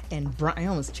 and Brian. I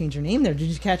almost changed your name there. Did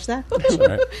you catch that? That's all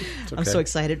right. It's okay. I'm so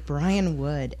excited. Brian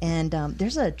Wood. And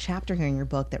there's a chapter here in your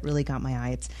book that really got my eye.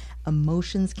 It's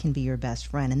Emotions Can Be Your Best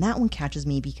Friend. And that one catches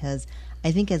me because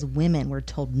I think as women, we're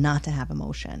told not to have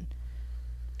emotion.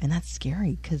 And that's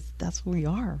scary because that's who we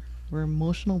are. We're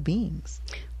emotional beings.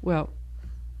 Well,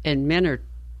 and men are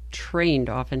trained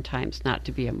oftentimes not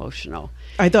to be emotional.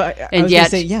 I thought I was going to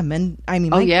say, yeah, men. I mean,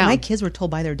 my kids were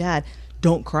told by their dad,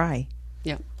 don't cry.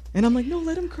 Yeah. And I'm like, no,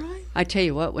 let him cry. I tell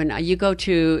you what, when you go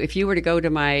to, if you were to go to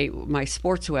my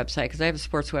sports website, because I have a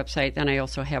sports website, then I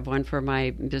also have one for my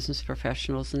business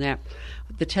professionals and that,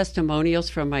 the testimonials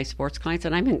from my sports clients,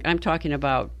 and I'm talking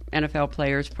about NFL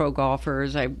players, pro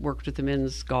golfers. I worked with the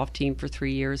men's golf team for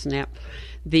 3 years and that.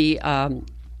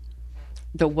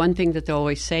 The one thing that they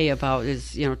always say about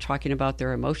is, talking about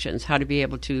their emotions, how to be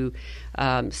able to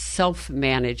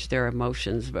self-manage their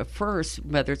emotions. But first,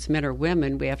 whether it's men or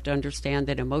women, we have to understand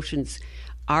that emotions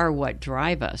are what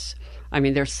drive us. I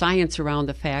mean, there's science around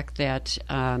the fact that,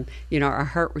 our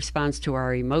heart responds to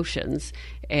our emotions,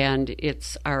 and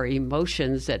it's our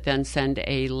emotions that then send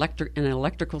an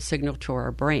electrical signal to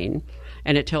our brain,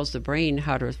 and it tells the brain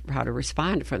how to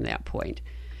respond from that point.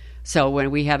 So when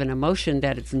we have an emotion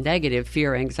that it's negative,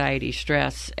 fear, anxiety,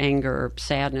 stress, anger,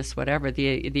 sadness, whatever,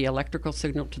 the electrical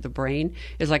signal to the brain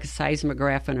is like a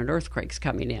seismograph and an earthquake's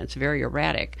coming in. It's very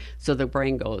erratic. So the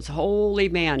brain goes, holy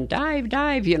man, dive,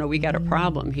 we got a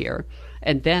problem here.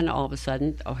 And then all of a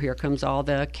sudden, here comes all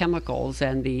the chemicals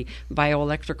and the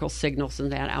bioelectrical signals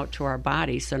and that out to our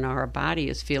body. So now our body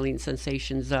is feeling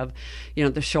sensations of,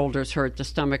 the shoulders hurt, the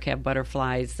stomach have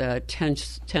butterflies, the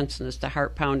tenseness, the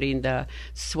heart pounding, the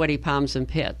sweaty palms and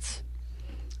pits.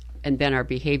 And then our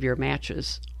behavior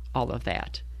matches all of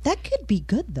that. That could be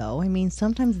good, though. I mean,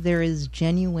 sometimes there is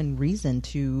genuine reason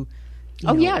to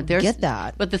get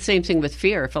that. But the same thing with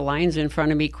fear. If a lion's in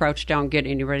front of me, crouched down,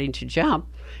 getting ready to jump,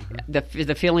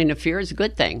 the feeling of fear is a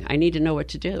good thing. I need to know what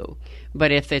to do.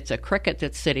 But if it's a cricket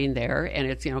that's sitting there and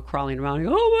it's crawling around,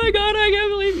 oh my God, I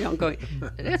can't believe you, I'm going.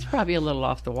 That's probably a little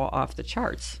off the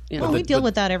charts. Well, we deal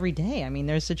with that every day. I mean,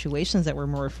 there's situations that we're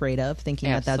more afraid of, thinking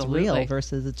that that's real,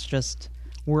 versus it's just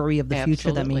worry of the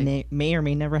future that may or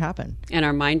may never happen. And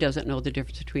our mind doesn't know the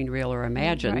difference between real or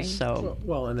imagined. Right. So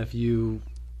and if you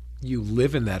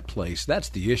live in that place, that's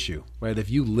the issue, right? If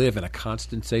you live in a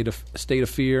constant state of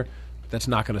fear, that's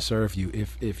not going to serve you.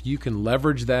 If you can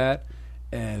leverage that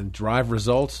and drive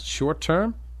results short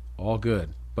term, all good.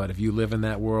 But if you live in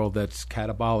that world that's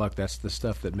catabolic, that's the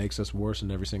stuff that makes us worse in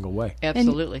every single way.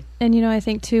 Absolutely. And I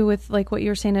think too, with like what you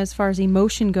were saying as far as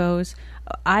emotion goes,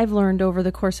 I've learned over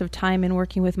the course of time in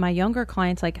working with my younger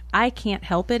clients, like I can't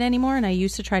help it anymore. And I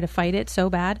used to try to fight it so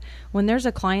bad. When there's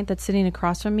a client that's sitting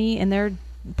across from me and they're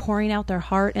pouring out their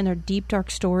heart and their deep, dark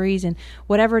stories and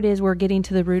whatever it is, we're getting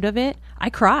to the root of it, I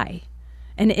cry.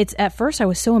 And it's at first I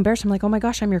was so embarrassed. I'm like, oh my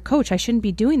gosh, I'm your coach. I shouldn't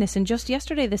be doing this. And just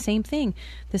yesterday, the same thing.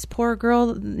 This poor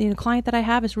girl, client that I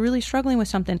have is really struggling with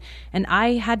something. And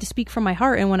I had to speak from my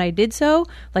heart. And when I did so,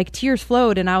 like tears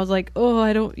flowed. And I was like, oh,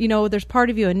 I don't, there's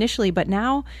part of you initially. But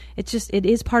now it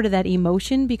is part of that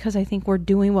emotion because I think we're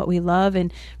doing what we love.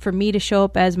 And for me to show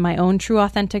up as my own true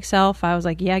authentic self, I was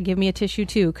like, yeah, give me a tissue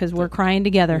too. Because we're crying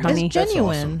together, honey. It's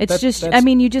genuine. It's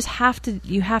you just have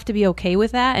to be okay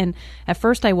with that. And at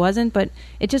first I wasn't, but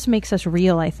it just makes us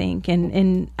real, I think,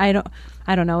 and I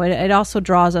don't know. It also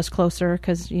draws us closer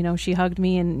because she hugged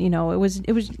me, and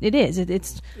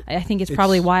it's. I think it's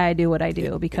probably why I do what I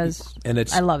do because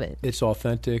I love it. It's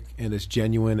authentic and it's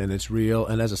genuine and it's real.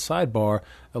 And as a sidebar,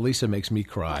 Elisa makes me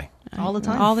cry all the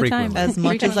time, as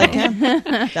much as I can.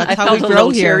 That's how we grow grow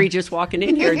here. Cherry just walking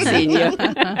in here and seeing you.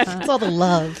 It's all the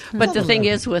love. But the thing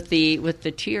is, with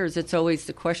the tears, it's always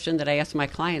the question that I ask my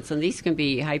clients, and these can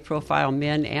be high-profile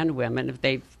men and women if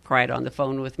they've cried on the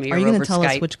phone with me or over Skype. Are you going to tell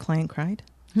us which client cried?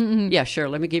 Yeah, sure.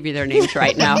 Let me give you their names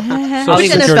right now.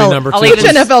 Social security number, I'll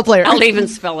even NFL player. I'll even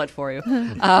spell it for you.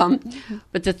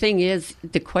 But the thing is,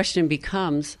 the question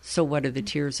becomes, so what are the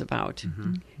tears about?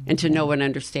 Mm-hmm. And to know and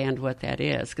understand what that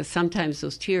is. Because sometimes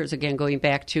those tears, again, going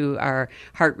back to our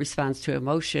heart response to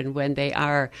emotion, when they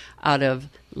are out of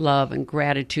love and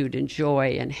gratitude and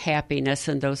joy and happiness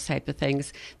and those type of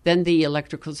things, then the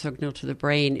electrical signal to the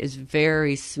brain is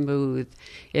very smooth.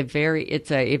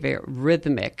 It's a very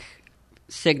rhythmic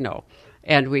signal,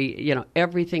 and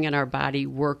everything in our body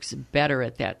works better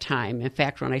at that time. In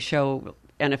fact, when I show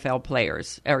NFL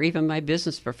players or even my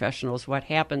business professionals what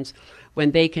happens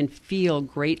when they can feel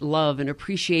great love and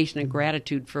appreciation and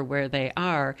gratitude for where they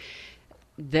are,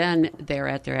 then they're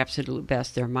at their absolute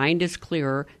best. Their mind is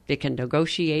clearer. They can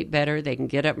negotiate better. They can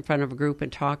get up in front of a group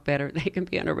and talk better. They can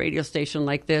be on a radio station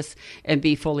like this and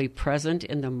be fully present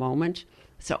in the moment.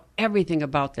 So everything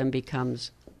about them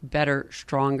becomes better,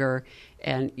 stronger,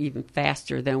 and even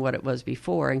faster than what it was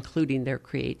before, including their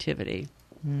creativity.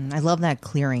 I love that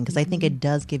clearing because I think it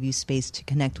does give you space to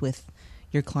connect with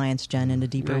your clients, Jen, in a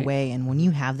deeper way. And when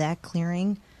you have that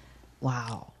clearing,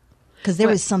 wow. Because there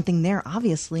was something there,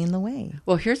 obviously, in the way.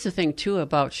 Well, here's the thing, too,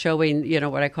 about showing,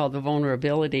 what I call the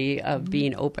vulnerability of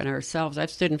being open ourselves. I've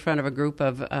stood in front of a group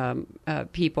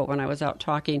of people when I was out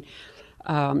talking,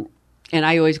 and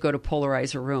I always go to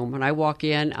polarize a room. When I walk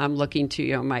in, I'm looking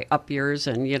to, my up years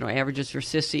and, averages for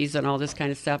sissies and all this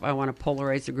kind of stuff. I want to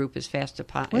polarize the group as fast as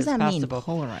possible. What does that mean,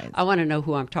 polarize? I want to know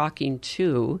who I'm talking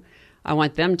to. I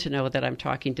want them to know that I'm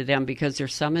talking to them because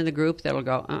there's some in the group that'll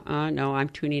go, no, I'm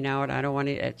tuning out. I don't want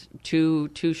it. It's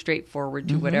too straightforward,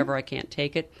 too whatever. I can't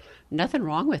take it. Nothing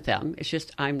wrong with them. It's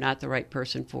just I'm not the right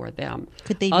person for them.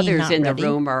 Could they be Others not in ready? The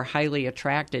room are highly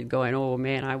attracted, going, oh,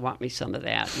 man, I want me some of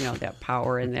that, that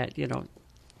power and that,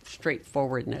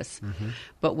 straightforwardness. Mm-hmm.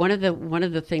 But one of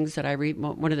the things that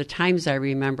one of the times I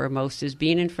remember most is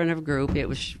being in front of a group. It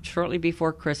was shortly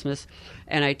before Christmas,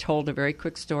 and I told a very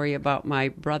quick story about my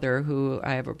brother.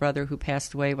 I have a brother who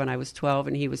passed away when I was 12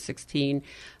 and he was 16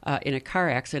 in a car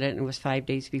accident, and it was 5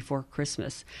 days before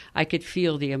Christmas. I could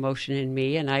feel the emotion in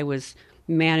me, and I was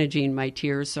managing my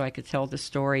tears so I could tell the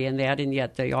story and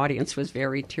yet the audience was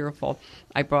very tearful.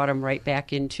 I brought them right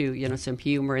back into, some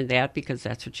humor in that because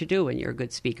that's what you do when you're a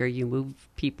good speaker. You move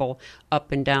people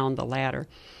up and down the ladder.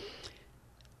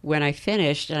 When I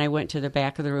finished and I went to the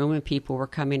back of the room and people were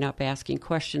coming up asking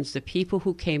questions, the people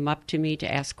who came up to me to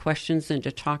ask questions and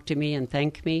to talk to me and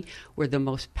thank me were the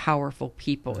most powerful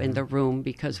people in the room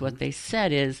because what they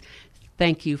said is,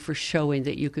 thank you for showing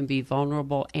that you can be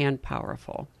vulnerable and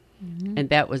powerful. Mm-hmm. And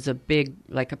that was a big,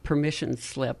 like a permission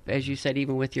slip, as you said,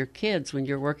 even with your kids, when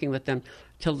you're working with them,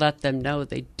 to let them know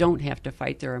they don't have to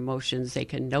fight their emotions. They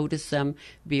can notice them,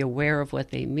 be aware of what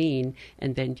they mean,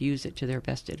 and then use it to their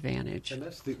best advantage. And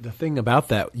that's the thing about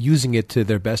that, using it to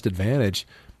their best advantage.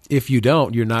 If you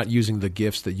don't, you're not using the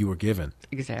gifts that you were given.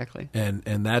 Exactly.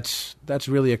 And that's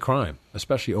really a crime,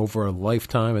 especially over a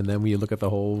lifetime. And then when you look at the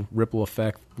whole ripple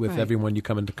effect with everyone you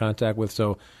come into contact with.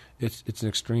 So it's an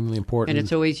extremely important. And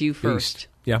it's always you first.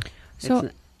 Yeah.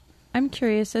 So I'm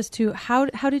curious as to how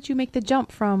did you make the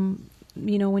jump from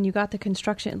when you got the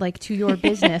construction, like, to your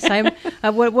business?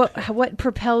 What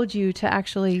propelled you to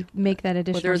actually make that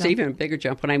additional Well, there was jump? even a bigger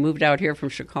jump. When I moved out here from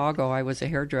Chicago, I was a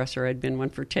hairdresser. I'd been one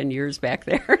for 10 years back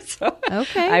there. So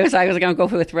Okay. I was going to go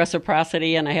with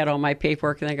reciprocity, and I had all my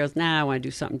paperwork, and I goes, I want to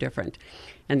do something different.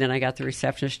 And then I got the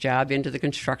receptionist job, into the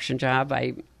construction job.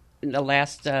 In the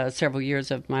last several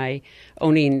years of my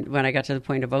owning, when I got to the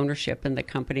point of ownership in the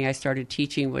company, I started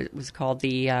teaching what was called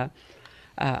the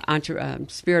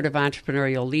spirit of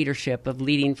entrepreneurial leadership, of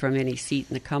leading from any seat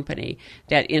in the company.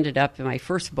 That ended up in my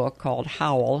first book called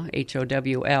Howl,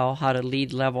 H-O-W-L, How to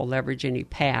Lead, Level, Leverage Any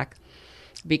Pack.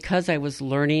 Because I was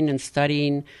learning and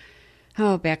studying,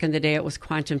 back in the day it was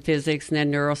quantum physics, and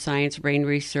then neuroscience, brain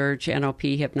research,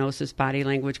 NLP, hypnosis, body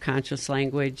language, conscious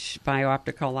language,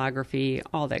 biooptical holography,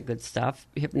 all that good stuff.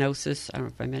 Hypnosis, I don't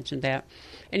know if I mentioned that.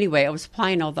 Anyway, I was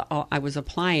applying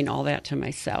all that to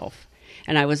myself.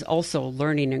 And I was also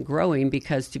learning and growing,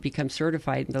 because to become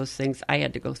certified in those things, I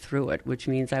had to go through it, which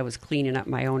means I was cleaning up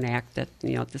my own act at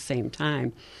the same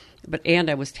time. And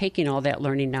I was taking all that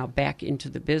learning now back into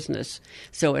the business.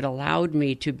 So it allowed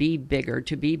me to be bigger,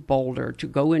 to be bolder, to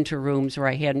go into rooms where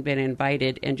I hadn't been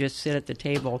invited and just sit at the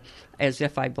table as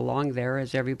if I belonged there,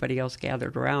 as everybody else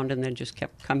gathered around, and then just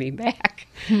kept coming back.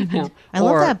 I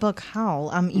love that book,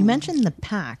 Howl. You mentioned the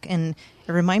PAC, and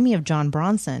it reminded me of John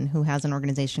Bronson, who has an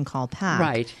organization called PAC.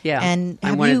 Right, yeah. And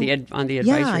I'm on the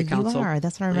advisory council. Yeah, you are.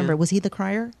 That's what I remember. Yeah. Was he the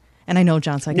crier? And I know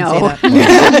John, so I can say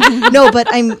that. No, but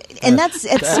it's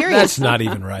serious. That's not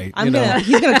even right.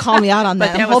 He's gonna call me out on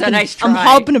that. That was a nice try. I'm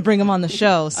hoping to bring him on the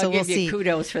show, so we'll see. I'll give you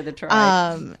kudos for the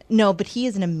try. No, but he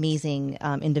is an amazing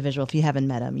individual. If you haven't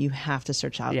met him, you have to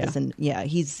search out.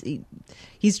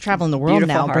 He's traveling the world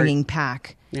Beautiful now, heart. bringing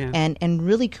PAC and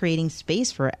really creating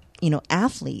space for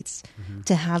athletes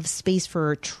to have space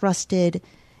for trusted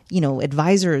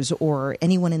advisors or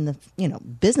anyone in the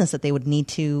business that they would need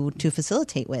to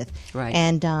facilitate with. Right.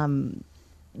 And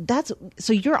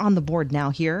so you're on the board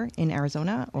now here in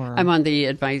Arizona, or I'm on the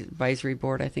advisory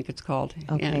board, I think it's called.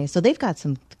 Okay. Yeah. So they've got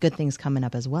some good things coming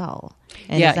up as well.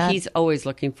 And he's always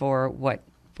looking for what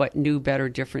new, better,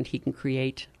 different he can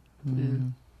create.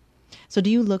 Mm-hmm. So do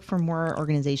you look for more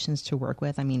organizations to work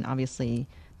with? I mean, obviously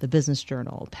the Business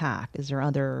Journal, PAC. Is there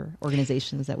other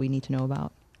organizations that we need to know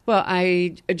about? Well,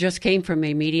 I just came from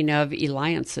a meeting of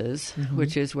Alliances,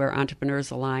 which is where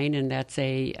entrepreneurs align, and that's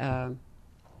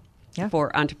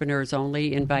for entrepreneurs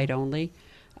only, invite only.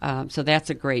 So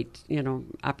that's a great,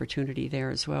 opportunity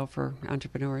there as well for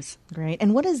entrepreneurs. Great.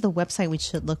 And what is the website we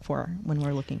should look for when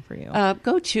we're looking for you?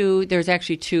 There's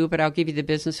actually two, but I'll give you the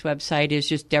business website. Is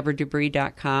just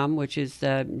DeborahDubree.com, which is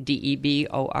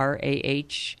DEBORAH.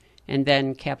 And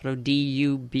then capital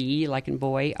DUB, like in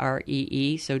boy,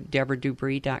 REE, so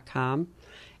DeborahDubree.com.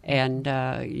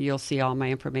 And you'll see all my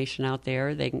information out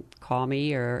there. They can call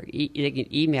me or they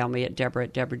can email me at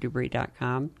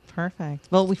Deborah@DeborahDubree.com. Perfect.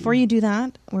 Well, before you do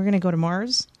that, we're going to go to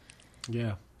Mars.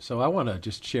 Yeah. So I want to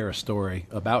just share a story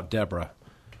about Deborah.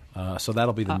 So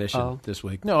that'll be the mission this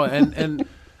week. No, and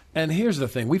here's the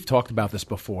thing. We've talked about this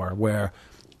before, where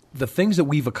the things that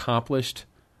we've accomplished,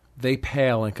 they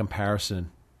pale in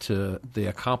comparison to the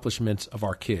accomplishments of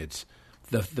our kids.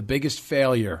 The biggest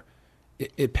failure,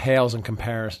 it pales in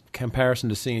comparison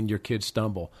to seeing your kids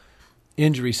stumble.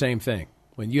 Injury, same thing.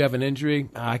 When you have an injury,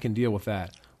 I can deal with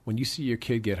that. When you see your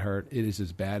kid get hurt, it is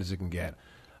as bad as it can get.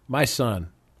 My son,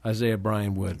 Isaiah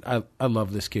Brian Wood, I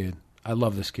love this kid. I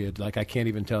love this kid. Like, I can't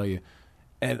even tell you.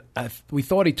 And we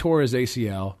thought he tore his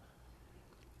ACL,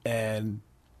 and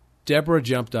Deborah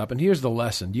jumped up. And here's the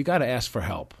lesson. You got to ask for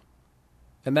help.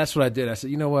 And that's what I did. I said,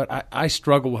 you know what? I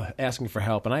struggle with asking for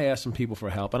help, and I asked some people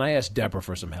for help, and I asked Deborah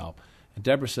for some help. And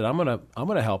Deborah said, I'm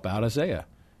gonna help out Isaiah.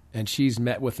 And she's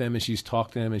met with him, and she's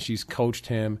talked to him, and she's coached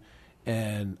him.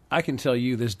 And I can tell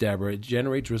you this, Deborah, it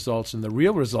generates results, and the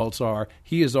real results are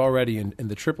he is already in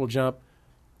the triple jump,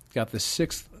 got the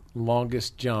 6th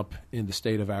longest jump in the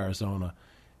state of Arizona.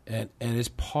 And it's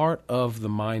part of the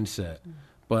mindset.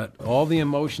 But all the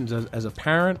emotions as a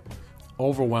parent,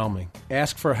 overwhelming.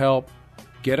 Ask for help.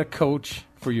 Get a coach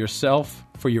for yourself,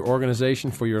 for your organization,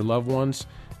 for your loved ones.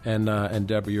 And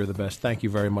Deborah, you're the best. Thank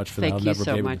you very much for that. Thank you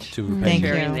so much.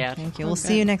 Thank you. We'll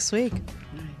see you next week.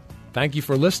 Thank you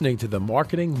for listening to the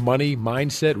Marketing Money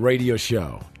Mindset Radio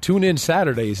Show. Tune in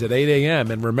Saturdays at 8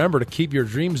 a.m. and remember to keep your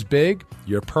dreams big,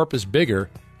 your purpose bigger,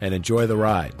 and enjoy the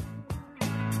ride.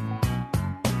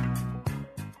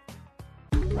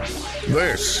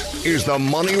 This is the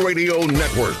Money Radio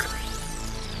Network.